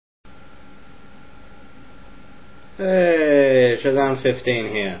Hey, Shazam 15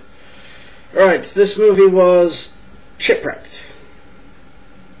 here. Right, this movie was Chipwrecked.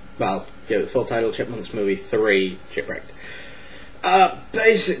 Well, give it the full title, Chipmunks Movie 3, Chipwrecked.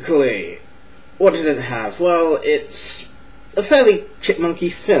 Basically, what did it have? Well, it's a fairly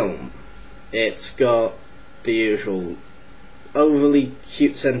chipmunky film. It's got the usual overly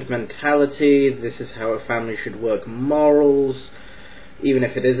cute sentimentality, this is how a family should work morals, even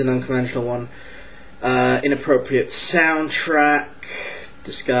if it is an unconventional one. Inappropriate soundtrack,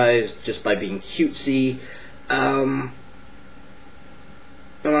 disguised just by being cutesy. And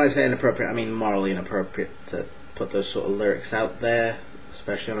when I say inappropriate, I mean morally inappropriate to put those sort of lyrics out there,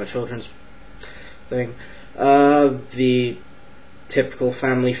 especially on a children's thing. The typical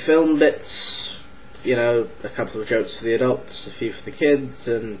family film bits, you know, a couple of jokes for the adults, a few for the kids,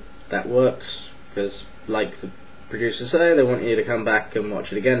 and that works, because like the producers say, they want you to come back and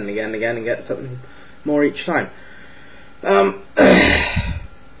watch it again and again and again and get something more each time.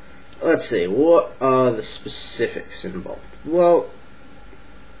 Let's see, what are the specifics involved? Well,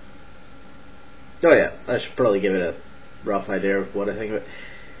 oh yeah, I should probably give it a rough idea of what I think of it.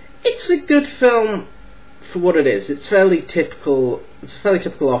 It's a good film for what it is. It's fairly typical. It's a fairly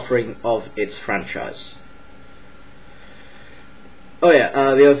typical offering of its franchise. Oh yeah,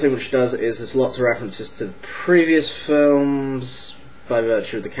 the other thing which it does is there's lots of references to the previous films by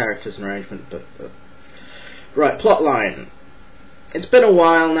virtue of the characters and arrangement. But right, plotline. It's been a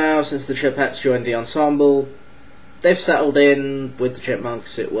while now since the Chipettes joined the ensemble. They've settled in with the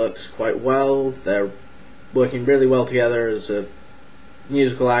Chipmunks. It works quite well. They're working really well together as a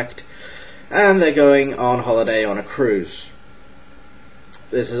musical act, and they're going on holiday on a cruise.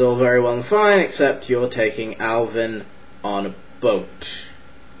 This is all very well and fine, except you're taking Alvin on a boat.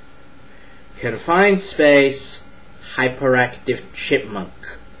 Confined space, hyperactive chipmunk.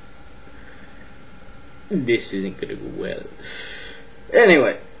 This isn't gonna go well.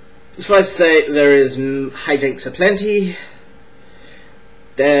 Anyway, suffice to say, there is hijinks aplenty.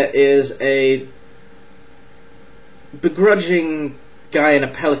 There is a begrudging guy in a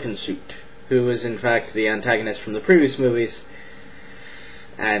pelican suit, who is in fact the antagonist from the previous movies,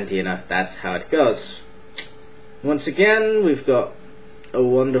 and you know, that's how it goes. Once again, we've got a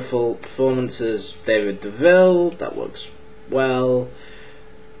wonderful performance as David DeVille, that works well.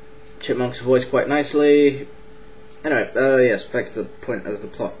 Chipmunks are voiced quite nicely. Anyway, yes, back to the point of the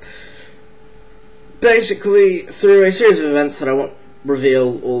plot. Basically, through a series of events that I won't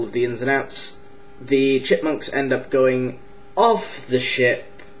reveal all of the ins and outs, the Chipmunks end up going off the ship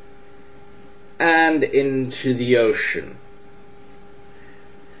and into the ocean.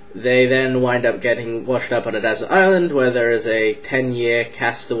 They then wind up getting washed up on a desert island where there is a 10-year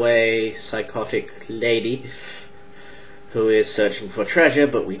castaway psychotic lady who is searching for treasure,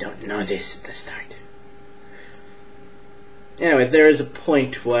 but we don't know this at the start. Anyway, there is a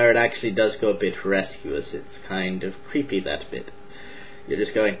point where it actually does go a bit rescuous. It's kind of creepy, that bit. You're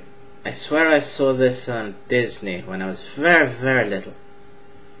just going, I swear I saw this on Disney when I was very, very little.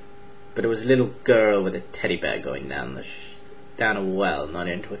 But it was a little girl with a teddy bear going down down a well, not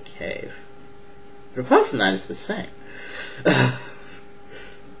into a cave. But apart from that, it's the same.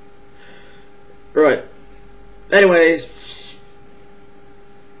 Right. Anyways,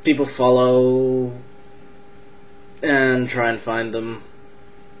 people follow and try and find them.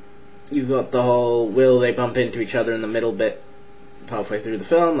 You've got the whole, will they bump into each other in the middle bit halfway through the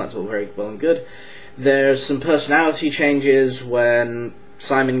film. That's all very well and good. There's some personality changes when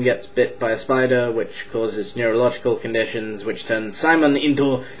Simon gets bit by a spider, which causes neurological conditions, which turn Simon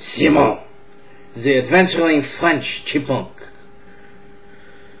into Simon, the adventuring French chipmunk,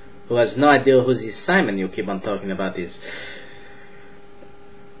 who has no idea who this Simon you keep on talking about is.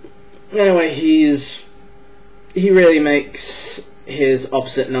 Anyway, he really makes his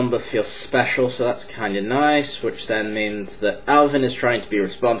opposite number feel special, so that's kind of nice, which then means that Alvin is trying to be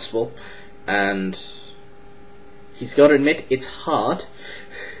responsible, and he's got to admit, it's hard.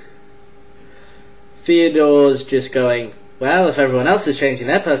 Theodore's just going, well, if everyone else is changing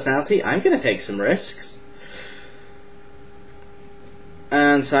their personality, I'm going to take some risks.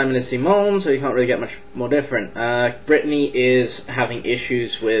 And Simon is Simon, so you can't really get much more different. Brittany is having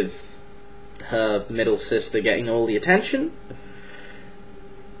issues with her middle sister getting all the attention.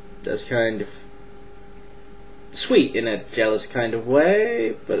 That's kind of sweet in a jealous kind of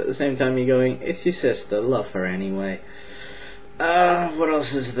way, but at the same time you're going, it's your sister, love her anyway. What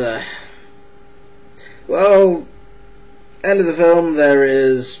else is there? Well, end of the film,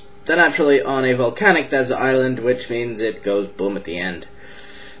 they're naturally on a volcanic desert island, which means it goes boom at the end.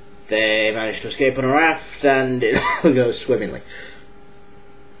 They manage to escape on a raft, and it all goes swimmingly.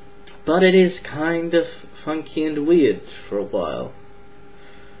 but it is kind of funky and weird for a while.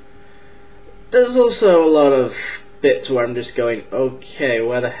 There's also a lot of bits where I'm just going, okay,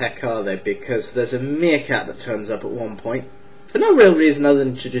 where the heck are they? Because there's a meerkat that turns up at one point, for no real reason other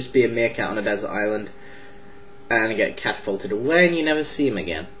than to just be a meerkat on a desert island, and get catapulted away and you never see him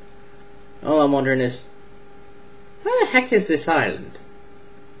again. All I'm wondering is, where the heck is this island?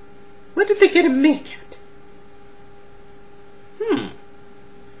 Where did they get a meerkat?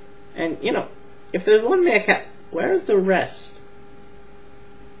 And, you know, if there's one meerkat, where are the rest?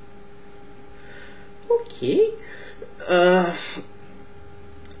 Okay.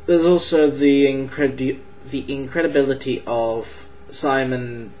 There's also the incredibility of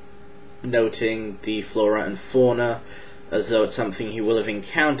Simon noting the flora and fauna as though it's something he will have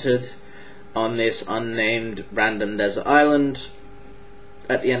encountered on this unnamed random desert island.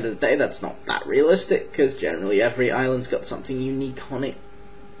 At the end of the day, that's not that realistic, because generally every island's got something unique on it.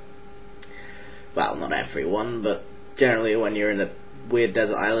 Well, not everyone, but generally when you're in a weird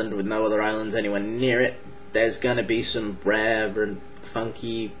desert island with no other islands anywhere near it, there's gonna be some rare and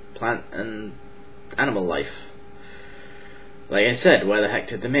funky plant and animal life. Like I said, where the heck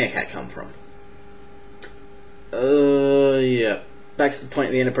did the meerkat come from? Yeah. Back to the point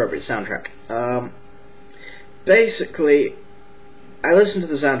of the inappropriate soundtrack. Basically, I listen to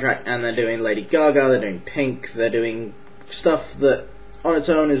the soundtrack and they're doing Lady Gaga, they're doing Pink, they're doing stuff that on its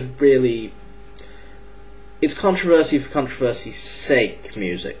own is really... it's controversy for controversy's sake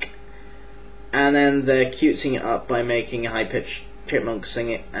music. And then they're cutesing it up by making a high-pitched chipmunk sing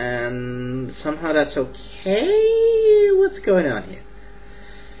it, and somehow that's okay? What's going on here?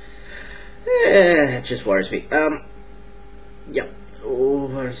 It just worries me. Yeah. Oh,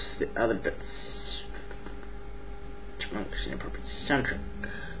 where's the other bits? Chipmunks, inappropriate soundtrack.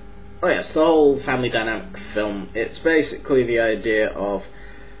 Oh yes, the whole family dynamic film. It's basically the idea of,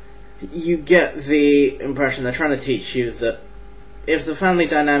 you get the impression they're trying to teach you that if the family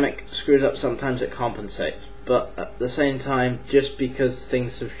dynamic screws up, sometimes it compensates. But at the same time, just because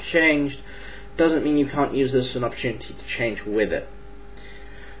things have changed doesn't mean you can't use this as an opportunity to change with it.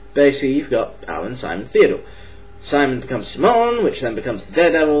 Basically, you've got Alvin, Simon, Theodore. Simon becomes Simone, which then becomes the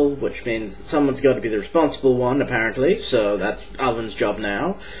Daredevil, which means that someone's got to be the responsible one, apparently, so that's Alvin's job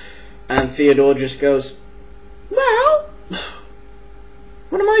now. And Theodore just goes, well,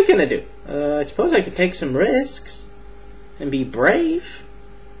 what am I gonna do? I suppose I could take some risks and be brave.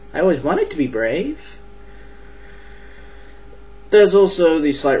 I always wanted to be brave. There's also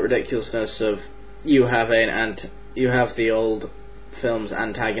the slight ridiculousness of you have the old film's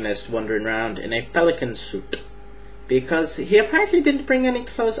antagonist wandering around in a pelican suit, because he apparently didn't bring any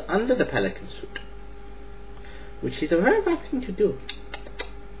clothes under the pelican suit, which is a very bad thing to do.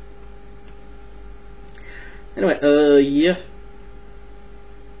 Anyway, yeah.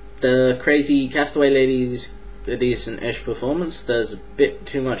 The crazy castaway lady's a decent-ish performance. There's a bit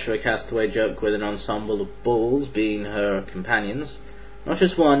too much of a castaway joke with an ensemble of bulls being her companions. Not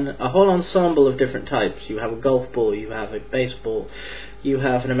just one, a whole ensemble of different types. You have a golf ball, you have a baseball, you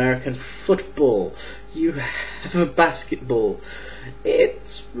have an American football, you have a basketball.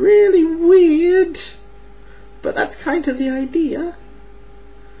 It's really weird, but that's kind of the idea.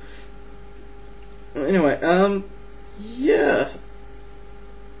 Anyway, yeah.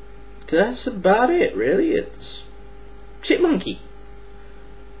 That's about it, really. It's Chipmunky.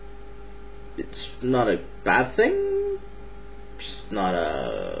 It's not a bad thing. It's not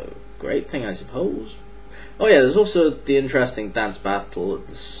a great thing, I suppose. Oh yeah, there's also the interesting dance battle at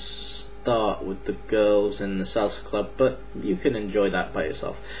the start with the girls in the salsa club, but you can enjoy that by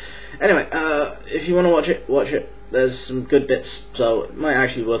yourself. Anyway, if you want to watch it. There's some good bits, so it might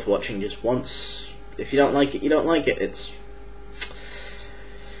actually be worth watching just once. If you don't like it, you don't like it.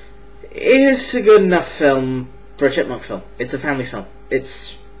 It's a good enough film for a chipmunk film. It's a family film.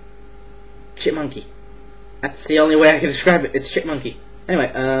 It's Chipmunky. That's the only way I can describe it. It's Chipmunky.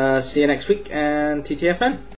 Anyway, see you next week, and TTFN.